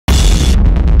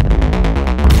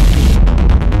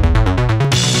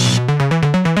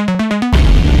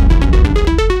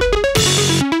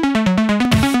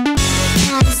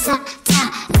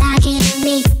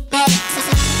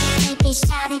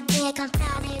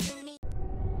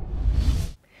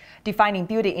Defining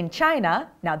beauty in China,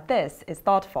 now this is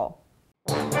thoughtful.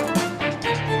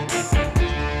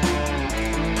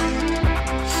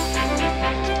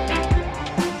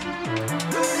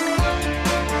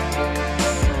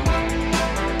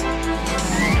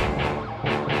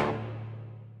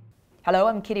 Hello,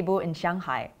 I'm Kitty Boo in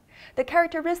Shanghai. The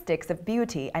characteristics of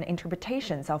beauty and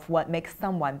interpretations of what makes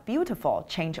someone beautiful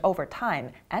change over time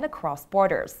and across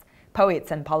borders.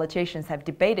 Poets and politicians have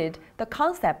debated the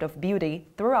concept of beauty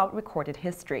throughout recorded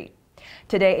history.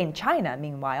 Today in China,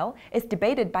 meanwhile, is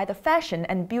debated by the fashion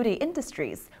and beauty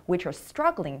industries, which are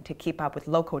struggling to keep up with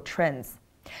local trends.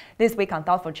 This week on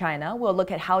Thoughtful China, we'll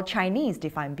look at how Chinese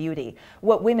define beauty,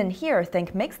 what women here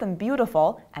think makes them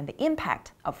beautiful, and the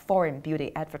impact of foreign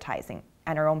beauty advertising.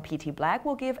 And our own PT Black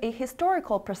will give a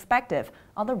historical perspective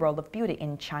on the role of beauty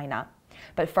in China.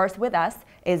 But first with us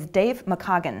is Dave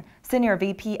McCaughan, Senior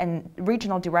VP and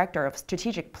Regional Director of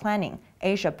Strategic Planning,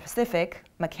 Asia Pacific,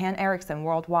 McCann Erickson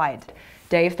Worldwide.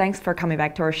 Dave, thanks for coming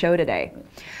back to our show today.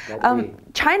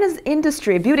 China's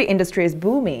beauty industry is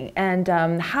booming, and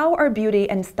how are beauty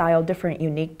and style different,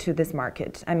 unique to this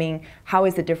market? I mean, how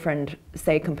is it different,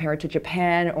 say, compared to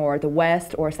Japan or the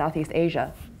West or Southeast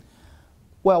Asia?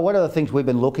 Well, one of the things we've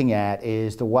been looking at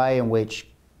is the way in which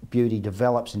beauty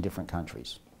develops in different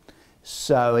countries.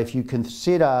 So if you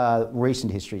consider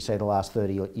recent history, say the last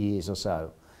 30 years or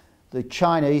so, the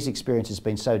Chinese experience has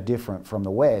been so different from the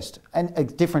West,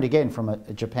 and different again from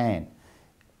Japan.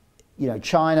 You know,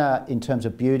 China, in terms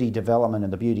of beauty development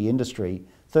and the beauty industry,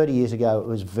 30 years ago it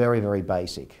was very, very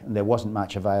basic, and there wasn't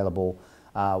much available.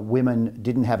 Women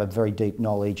didn't have a very deep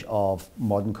knowledge of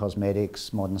modern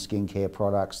cosmetics, modern skincare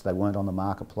products. They weren't on the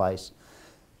marketplace.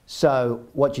 So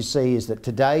what you see is that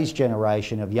today's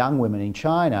generation of young women in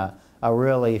China are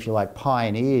really, if you like,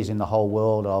 pioneers in the whole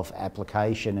world of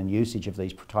application and usage of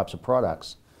these types of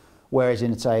products. Whereas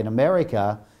in, say, in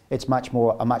America, it's a much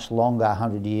longer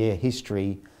 100-year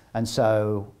history, and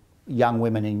so young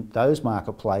women in those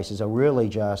marketplaces are really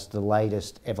just the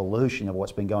latest evolution of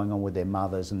what's been going on with their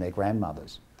mothers and their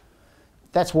grandmothers.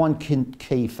 That's one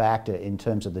key factor in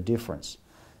terms of the difference.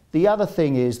 The other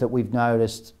thing is that we've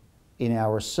noticed in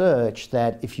our research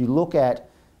that if you look at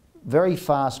very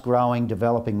fast-growing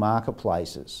developing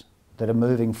marketplaces that are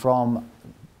moving from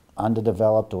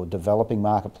underdeveloped or developing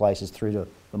marketplaces through to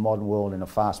the modern world in a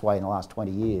fast way in the last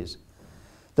 20 years,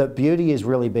 that beauty is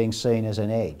really being seen as an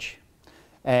edge.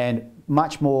 And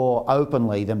much more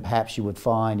openly than perhaps you would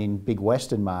find in big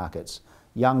Western markets,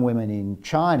 young women in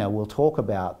China will talk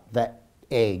about that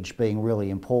edge being really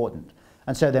important.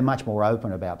 And so they're much more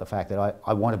open about the fact that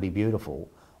I want to be beautiful,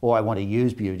 or I want to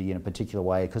use beauty in a particular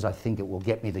way because I think it will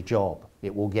get me the job,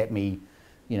 it will get me,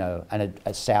 you know,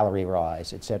 a salary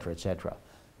rise, etc., etc.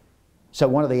 So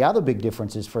one of the other big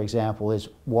differences, for example, is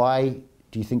why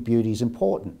do you think beauty is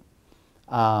important?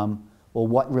 Or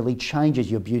what really changes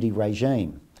your beauty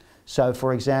regime? So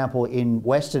for example, in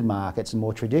Western markets and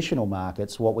more traditional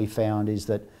markets, what we found is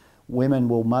that women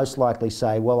will most likely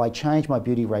say, well, I changed my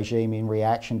beauty regime in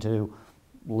reaction to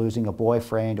losing a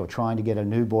boyfriend or trying to get a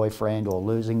new boyfriend or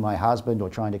losing my husband or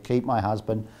trying to keep my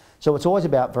husband. So it's always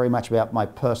very much about my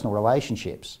personal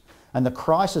relationships. And the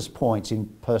crisis points in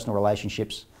personal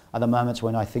relationships are the moments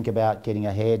when I think about getting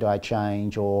a hair dye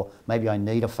change, or maybe I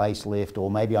need a facelift,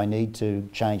 or maybe I need to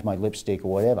change my lipstick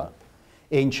or whatever.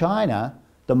 In China,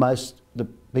 the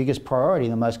biggest priority,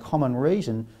 the most common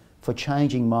reason for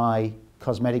changing my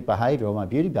cosmetic behaviour or my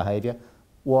beauty behaviour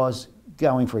was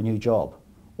going for a new job,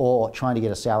 or trying to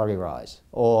get a salary rise,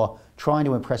 or trying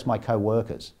to impress my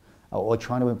co-workers, or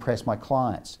trying to impress my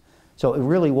clients. So it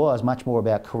really was much more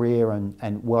about career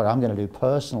and what I'm going to do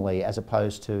personally, as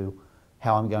opposed to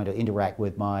how I'm going to interact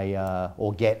with my,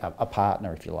 or get a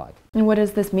partner, if you like. And what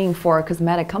does this mean for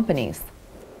cosmetic companies?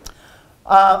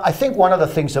 I think one of the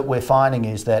things that we're finding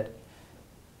is that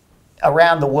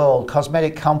around the world,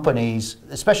 cosmetic companies,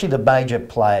 especially the major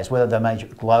players, whether they're major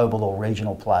global or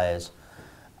regional players,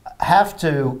 have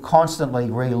to constantly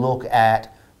relook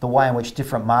at the way in which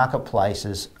different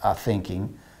marketplaces are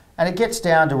thinking. And it gets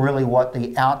down to really what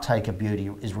the outtake of beauty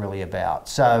is really about.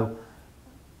 So,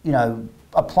 you know,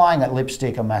 applying that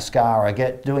lipstick or mascara,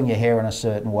 doing your hair in a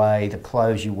certain way, the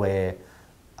clothes you wear,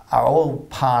 are all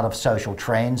part of social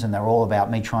trends, and they're all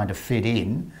about me trying to fit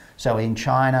in. So in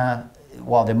China,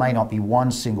 while there may not be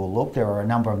one single look, there are a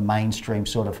number of mainstream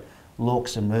sort of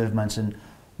looks and movements, and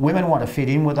women want to fit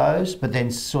in with those, but then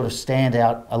sort of stand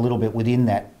out a little bit within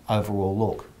that overall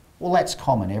look. Well, that's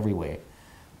common everywhere.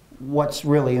 What's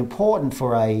really important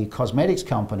for a cosmetics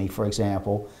company, for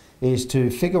example, is to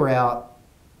figure out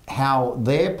how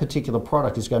their particular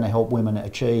product is going to help women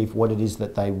achieve what it is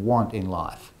that they want in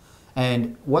life.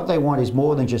 And what they want is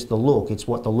more than just the look, it's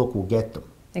what the look will get them.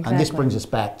 Exactly. And this brings us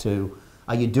back to,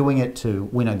 are you doing it to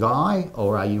win a guy,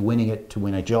 or are you winning it to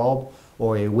win a job,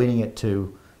 or are you winning it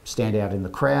to stand out in the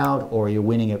crowd, or are you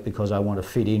winning it because I want to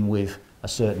fit in with a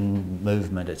certain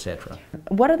movement, etc.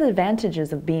 What are the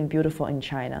advantages of being beautiful in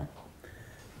China?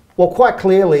 Well, quite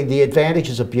clearly, the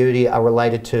advantages of beauty are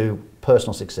related to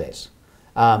personal success.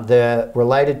 They're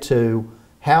related to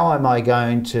how am I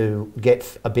going to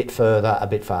get a bit further, a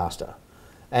bit faster.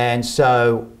 And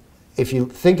so, if you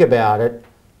think about it,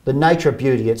 the nature of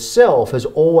beauty itself has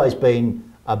always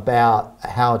been about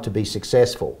how to be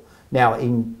successful. Now,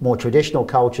 in more traditional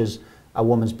cultures, a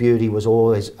woman's beauty was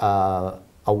always a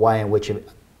way in which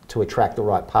to attract the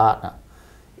right partner.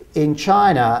 In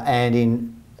China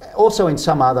and also in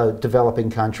some other developing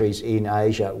countries in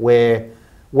Asia, where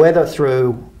whether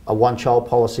through a one-child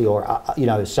policy or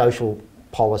social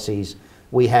policies,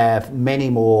 we have many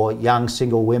more young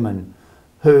single women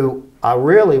who are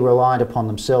really reliant upon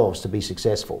themselves to be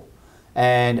successful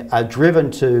and are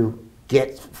driven to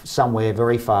get somewhere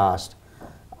very fast.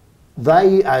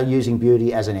 They are using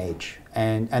beauty as an edge,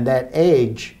 and that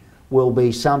edge will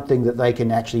be something that they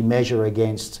can actually measure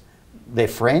against their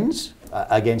friends,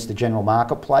 against the general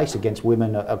marketplace, against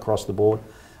women across the board.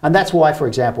 And that's why, for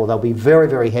example, they'll be very,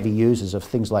 very heavy users of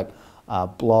things like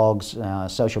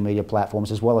blogs, social media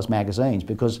platforms, as well as magazines,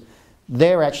 because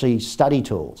they're actually study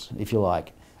tools, if you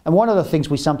like. And one of the things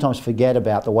we sometimes forget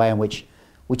about the way in which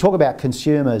we talk about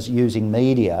consumers using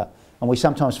media, and we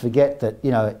sometimes forget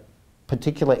that,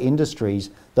 particular industries,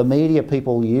 the media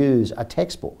people use are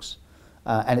textbooks.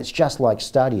 And it's just like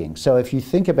studying. So if you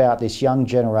think about this young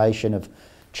generation of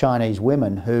Chinese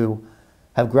women who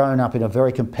have grown up in a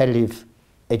very competitive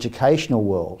educational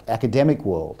world, academic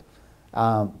world,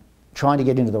 trying to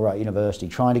get into the right university,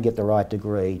 trying to get the right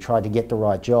degree, trying to get the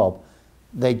right job,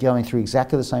 they're going through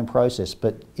exactly the same process.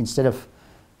 But instead of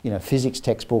physics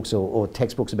textbooks or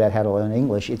textbooks about how to learn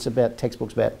English, it's about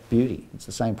textbooks about beauty. It's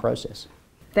the same process.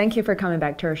 Thank you for coming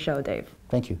back to our show, Dave.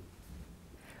 Thank you.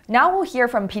 Now we'll hear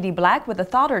from PD Black with a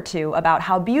thought or two about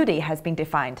how beauty has been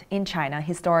defined in China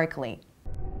historically.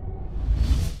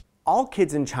 All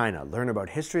kids in China learn about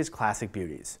history's classic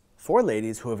beauties, 4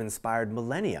 ladies who have inspired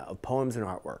millennia of poems and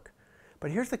artwork.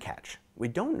 But here's the catch. We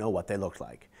don't know what they looked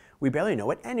like. We barely know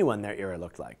what anyone in their era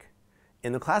looked like.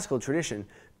 In the classical tradition,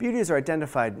 beauties are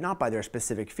identified not by their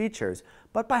specific features,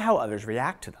 but by how others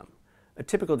react to them. A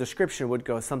typical description would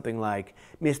go something like,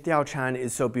 Miss Diao Chan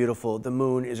is so beautiful, the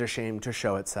moon is ashamed to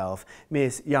show itself.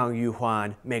 Miss Yang Yu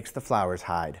Huan makes the flowers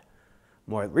hide.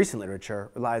 More recent literature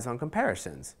relies on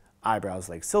comparisons. Eyebrows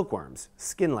like silkworms,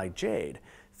 skin like jade,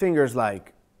 fingers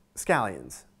like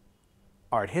scallions.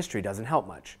 Art history doesn't help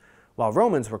much. While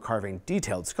Romans were carving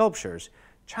detailed sculptures,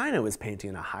 China was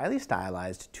painting in a highly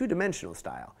stylized, two-dimensional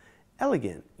style.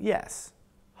 Elegant, yes.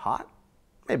 Hot?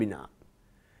 Maybe not.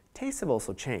 Tastes have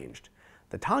also changed.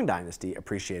 The Tang Dynasty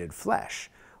appreciated flesh,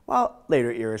 while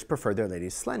later eras preferred their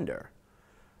ladies slender.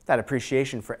 That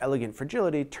appreciation for elegant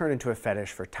fragility turned into a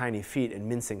fetish for tiny feet and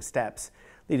mincing steps,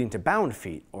 leading to bound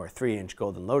feet, or 3-inch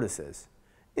golden lotuses.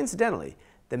 Incidentally,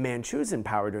 the Manchus in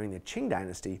power during the Qing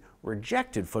Dynasty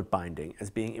rejected foot binding as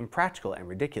being impractical and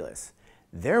ridiculous.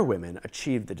 Their women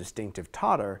achieved the distinctive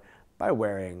totter by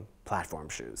wearing platform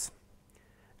shoes.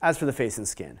 As for the face and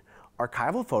skin,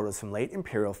 archival photos from late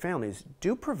imperial families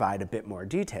do provide a bit more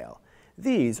detail.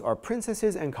 These are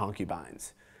princesses and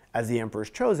concubines. As the emperors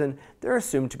chosen, they're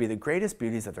assumed to be the greatest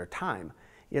beauties of their time,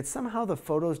 yet somehow the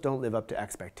photos don't live up to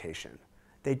expectation.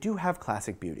 They do have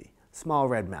classic beauty: small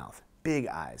red mouth, big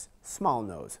eyes, small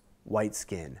nose, white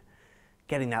skin.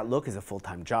 Getting that look is a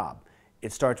full-time job.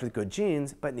 It starts with good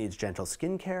genes, but needs gentle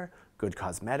skincare, good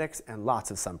cosmetics, and lots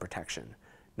of sun protection.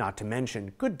 Not to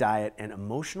mention good diet and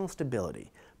emotional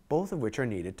stability, both of which are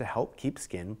needed to help keep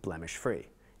skin blemish-free.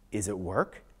 Is it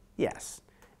work? Yes.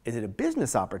 Is it a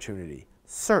business opportunity?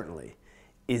 Certainly.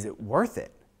 Is it worth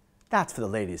it? That's for the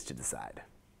ladies to decide.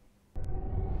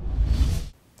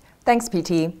 Thanks,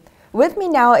 PT. With me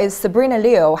now is Sabrina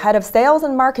Liu, Head of Sales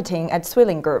and Marketing at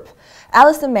Swilling Group,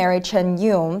 Alison Mary Chen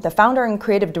Yung, the founder and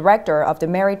creative director of the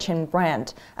Mary Chen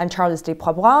brand, and Charles de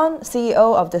Poibran,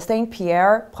 CEO of the St.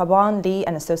 Pierre, Poibran, Lee &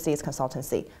 Associates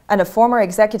Consultancy, and a former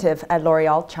executive at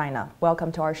L'Oreal China.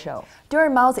 Welcome to our show.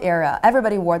 During Mao's era,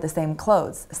 everybody wore the same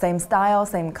clothes, same style,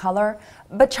 same color,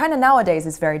 but China nowadays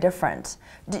is very different.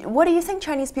 What do you think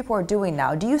Chinese people are doing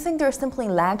now? Do you think they're simply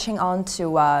latching on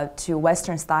to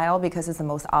Western style because it's the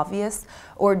most obvious?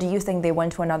 Or do you think they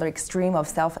went to another extreme of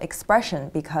self-expression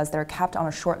because they're kept on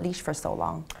a short leash for so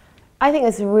long? I think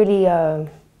it's a really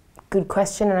good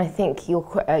question, and I think your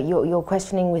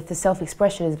questioning with the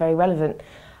self-expression is very relevant.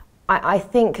 I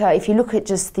think if you look at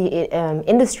just the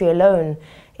industry alone,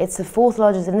 it's the fourth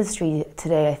largest industry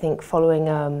today, I think,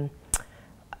 following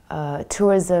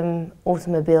tourism,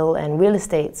 automobile, and real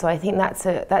estate. So I think that's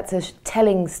a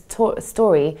telling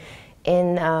story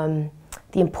in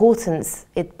the importance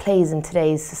it plays in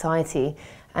today's society.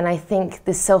 And I think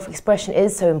this self-expression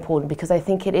is so important because I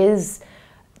think it is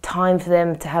time for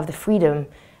them to have the freedom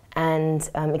and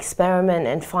experiment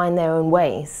and find their own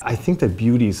ways. I think that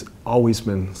beauty's always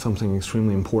been something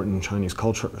extremely important in Chinese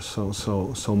culture.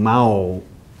 So Mao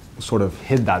sort of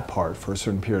hid that part for a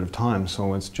certain period of time.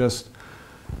 So it's just,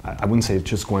 I wouldn't say it's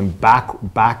just going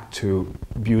back to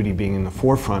beauty being in the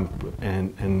forefront,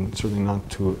 and certainly not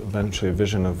to eventually a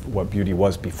vision of what beauty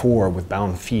was before with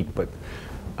bound feet, but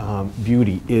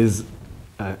beauty is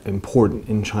important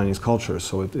in Chinese culture,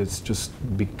 so it's just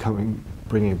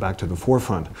bringing it back to the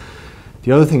forefront.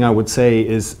 The other thing I would say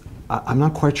is I'm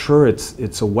not quite sure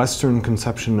it's a Western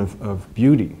conception of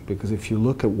beauty, because if you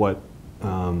look at what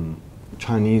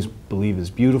Chinese believe is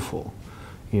beautiful,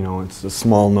 you know, it's the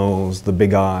small nose, the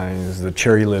big eyes, the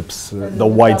cherry lips, the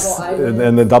whites,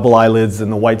 and the double eyelids,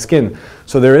 and the white skin.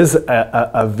 So there is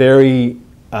a very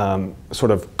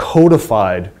sort of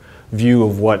codified view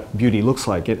of what beauty looks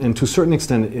like. And to a certain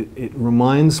extent, it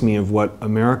reminds me of what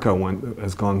America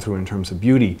has gone through in terms of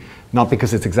beauty, not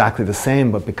because it's exactly the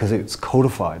same, but because it's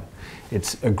codified.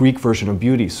 It's a Greek version of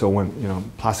beauty. So when, you know,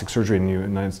 plastic surgery in the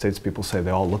United States, people say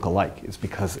they all look alike. It's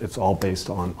because it's all based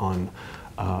on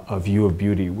a view of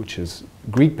beauty which is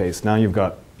Greek-based. Now you've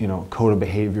got, you know, code of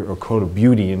behavior or code of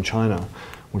beauty in China,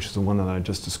 which is the one that I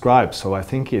just described. So I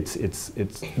think it's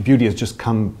beauty has just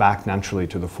come back naturally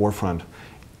to the forefront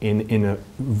in a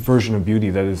version of beauty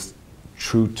that is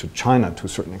true to China to a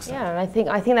certain extent. Yeah, and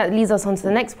I think that leads us on to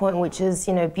the next point, which is,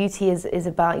 you know, beauty is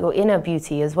about your inner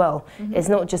beauty as well. Mm-hmm. It's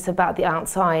not just about the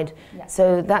outside. Yeah.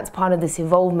 So that's part of this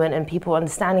evolvement, and people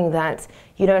understanding that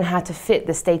you don't have to fit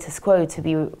the status quo to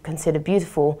be considered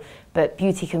beautiful, but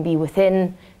beauty can be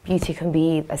within, beauty can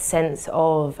be a sense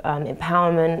of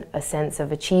empowerment, a sense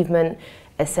of achievement,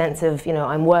 a sense of, you know,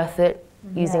 I'm worth it,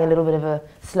 using a little bit of a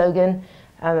slogan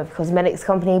of a cosmetics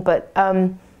company, but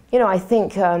you know, I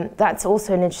think that's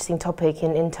also an interesting topic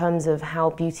in terms of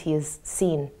how beauty is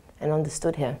seen and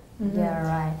understood here. Mm-hmm. Yeah,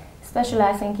 right. Especially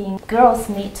I think girls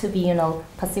need to be, you know,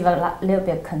 perceived a little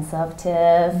bit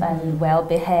conservative and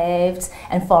well-behaved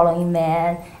and following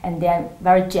men, and then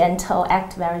very gentle,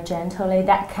 act very gently.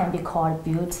 That can be called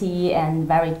beauty and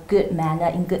very good manner,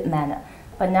 in good manner.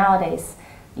 But nowadays,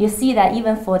 you see that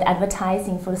even for the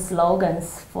advertising, for the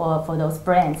slogans, for those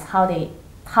brands, how they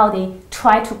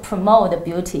try to promote the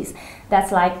beauties.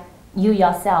 That's like, you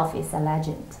yourself is a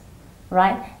legend,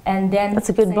 right? And then that's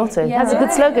a good motto. Yeah, that's a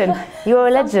good slogan. You're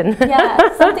a legend. Yeah,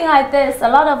 something like this. A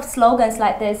lot of slogans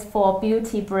like this for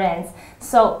beauty brands.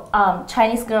 So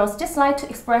Chinese girls just like to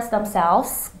express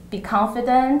themselves, be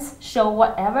confident, show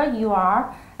whatever you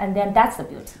are, and then that's the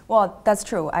beauty. Well, that's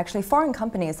true. Actually, foreign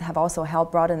companies have also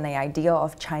helped broaden the idea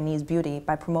of Chinese beauty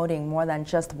by promoting more than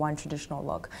just one traditional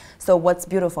look. So what's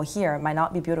beautiful here might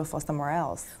not be beautiful somewhere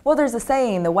else. Well, there's a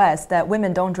saying in the West that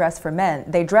women don't dress for men,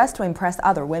 they dress to impress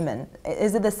other women.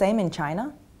 Is it the same in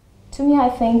China? To me, I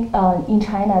think in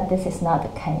China, this is not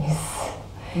the case.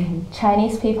 Mm-hmm.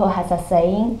 Chinese people has a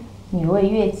saying, 女为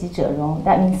悦己者容.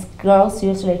 That means girls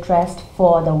usually dressed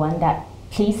for the one that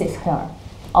pleases her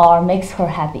or makes her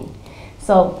happy.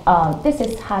 So this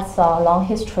has a long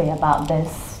history about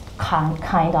this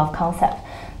kind of concept.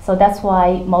 So that's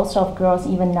why most of girls,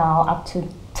 even now up to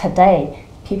today,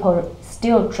 people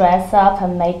still dress up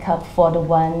and make up for the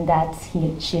one that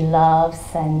she loves,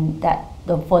 and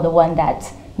for the one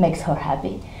that makes her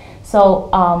happy. So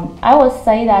I would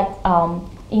say that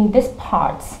in this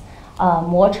part,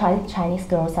 more Chinese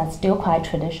girls are still quite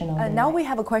traditional. Now we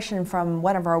have a question from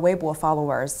one of our Weibo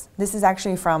followers. This is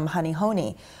actually from Honey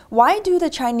Honey. Why do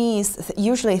the Chinese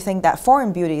usually think that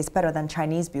foreign beauty is better than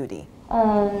Chinese beauty?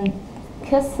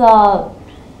 Because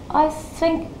I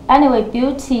think, anyway,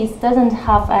 beauty doesn't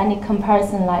have any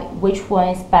comparison like which one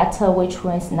is better, which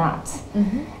one is not.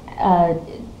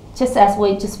 Mm-hmm. Just as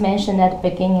we just mentioned at the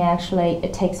beginning, actually,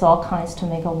 it takes all kinds to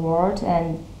make a world,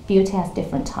 and beauty has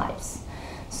different types.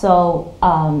 So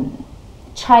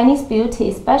Chinese beauty,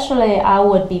 especially, I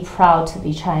would be proud to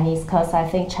be Chinese, because I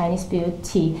think Chinese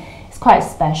beauty is quite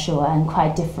special and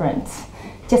quite different.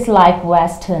 Just like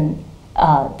Western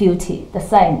beauty, the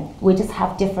same. We just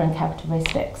have different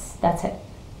characteristics, that's it.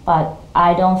 But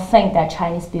I don't think that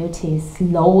Chinese beauty is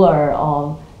lower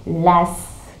or less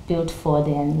beautiful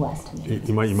than Western beauty.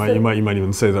 You might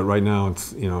even say that right now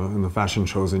it's, you know, in the fashion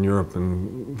shows in Europe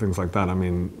and things like that. I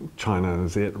mean, China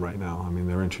is it right now. I mean,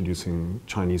 they're introducing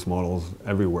Chinese models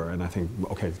everywhere, and I think,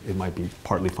 okay, it might be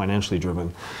partly financially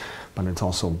driven, but it's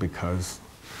also because,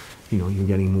 you know, you're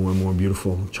getting more and more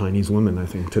beautiful Chinese women, I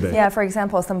think, today. Yeah, for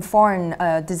example, some foreign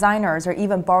designers are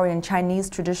even borrowing Chinese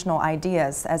traditional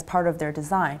ideas as part of their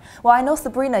design. Well, I know,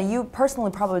 Sabrina, you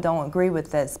personally probably don't agree with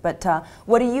this, but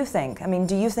what do you think? I mean,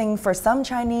 do you think for some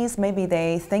Chinese, maybe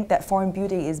they think that foreign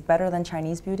beauty is better than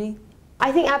Chinese beauty?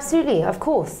 I think absolutely, of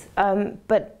course.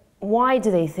 But why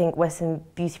do they think Western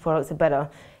beauty products are better?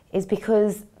 Is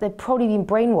because they've probably been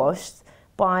brainwashed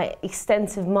by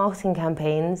extensive marketing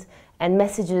campaigns and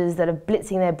messages that are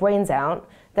blitzing their brains out,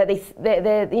 that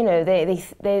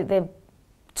they're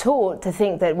taught to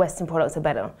think that Western products are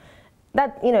better.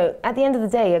 That, you know, at the end of the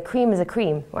day, a cream is a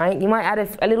cream, right? You might add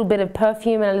a little bit of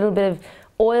perfume and a little bit of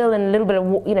oil and a little bit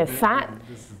of, you know, fat,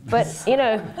 but, you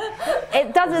know,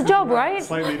 it does its job, right?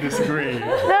 Slightly disagree.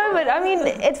 No, but I mean,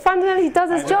 it fundamentally does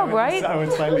its job, right? I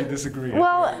would slightly disagree.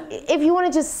 Well, if you want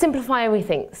to just simplify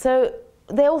everything, so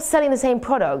they're all selling the same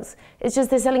products, it's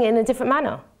just they're selling it in a different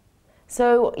manner.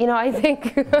 So, you know, I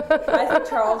think... I think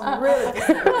Charles really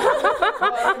disagrees.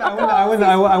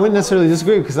 I wouldn't necessarily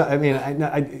disagree, because I mean,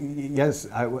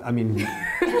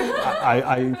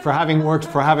 for having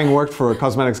worked for a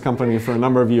cosmetics company for a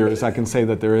number of years, I can say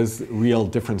that there is real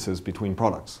differences between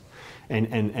products.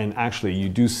 And actually, you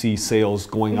do see sales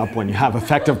going up when you have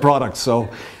effective products. So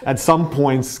at some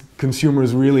points,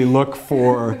 consumers really look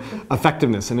for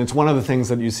effectiveness. And it's one of the things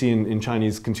that you see in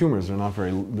Chinese consumers. They're not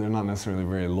necessarily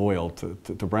very loyal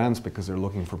to brands because they're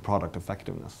looking for product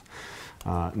effectiveness.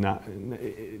 But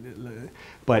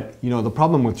you know, the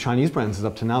problem with Chinese brands is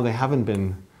up to now they haven't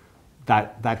been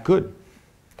that good.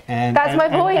 That's my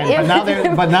point.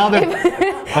 But now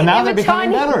they're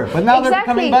becoming better. But now they're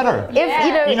becoming better.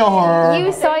 If you know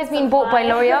U-Size being bought by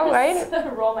L'Oreal, right?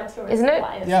 Raw materials. Isn't it?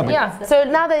 Yeah. So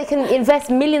now that they can invest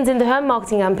millions into her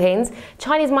marketing campaigns,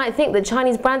 Chinese might think that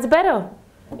Chinese brands are better.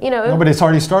 You know. No, but it's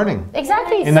already starting.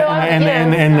 Exactly. In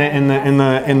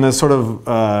the sort of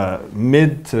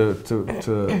mid to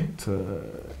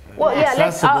well, yeah,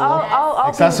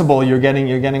 accessible. You're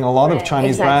getting a lot of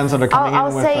Chinese brands that are coming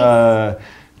in with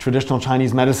traditional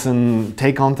Chinese medicine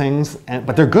take on things,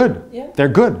 but they're good. Yeah. They're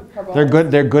good.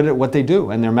 They're good at what they do,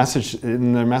 and their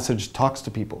message talks to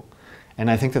people. And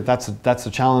I think that's a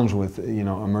challenge with, you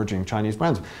know, emerging Chinese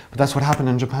brands. But that's what happened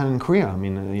in Japan and Korea. I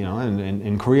mean, you know,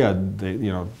 in Korea,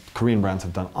 Korean brands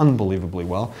have done unbelievably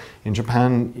well. In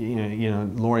Japan, you know,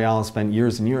 L'Oreal has spent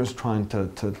years and years trying to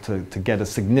get a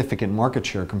significant market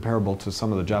share comparable to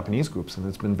some of the Japanese groups, and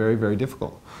it's been very, very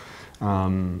difficult.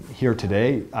 Here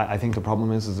today, I think the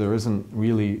problem is there isn't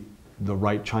really the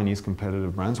right Chinese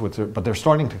competitive brands, but they're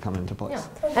starting to come into place.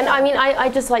 Yeah. And I mean,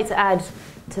 I'd just like to add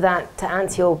to that, to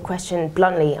answer your question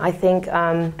bluntly, I think,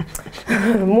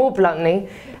 more bluntly.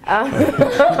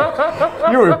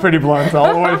 You were pretty blunt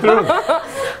all the way through.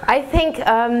 I think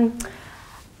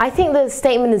the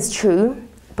statement is true,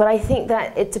 but I think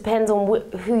that it depends on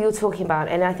who you're talking about,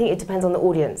 and I think it depends on the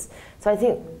audience. So I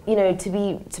think, you know, to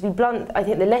be blunt, I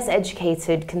think the less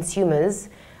educated consumers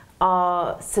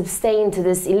are sustained to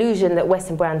this illusion that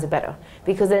Western brands are better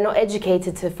because they're not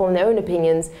educated to form their own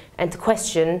opinions and to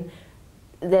question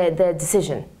their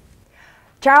decision.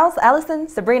 Charles, Alison,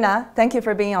 Sabrina, thank you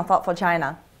for being on Thoughtful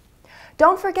China.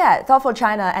 Don't forget, Thoughtful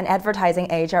China and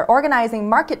Advertising Age are organizing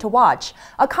Market to Watch,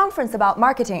 a conference about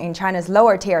marketing in China's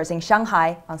lower tiers in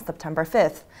Shanghai on September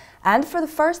 5th. And for the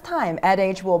first time,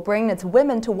 AdAge will bring its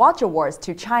Women to Watch Awards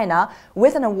to China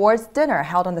with an awards dinner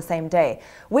held on the same day.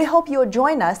 We hope you'll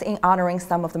join us in honoring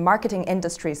some of the marketing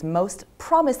industry's most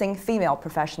promising female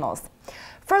professionals.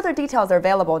 Further details are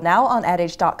available now on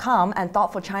adage.com and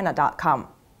thoughtfulchina.com.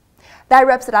 That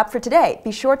wraps it up for today.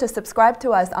 Be sure to subscribe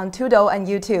to us on Tudo and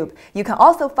YouTube. You can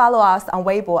also follow us on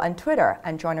Weibo and Twitter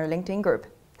and join our LinkedIn group.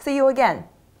 See you again.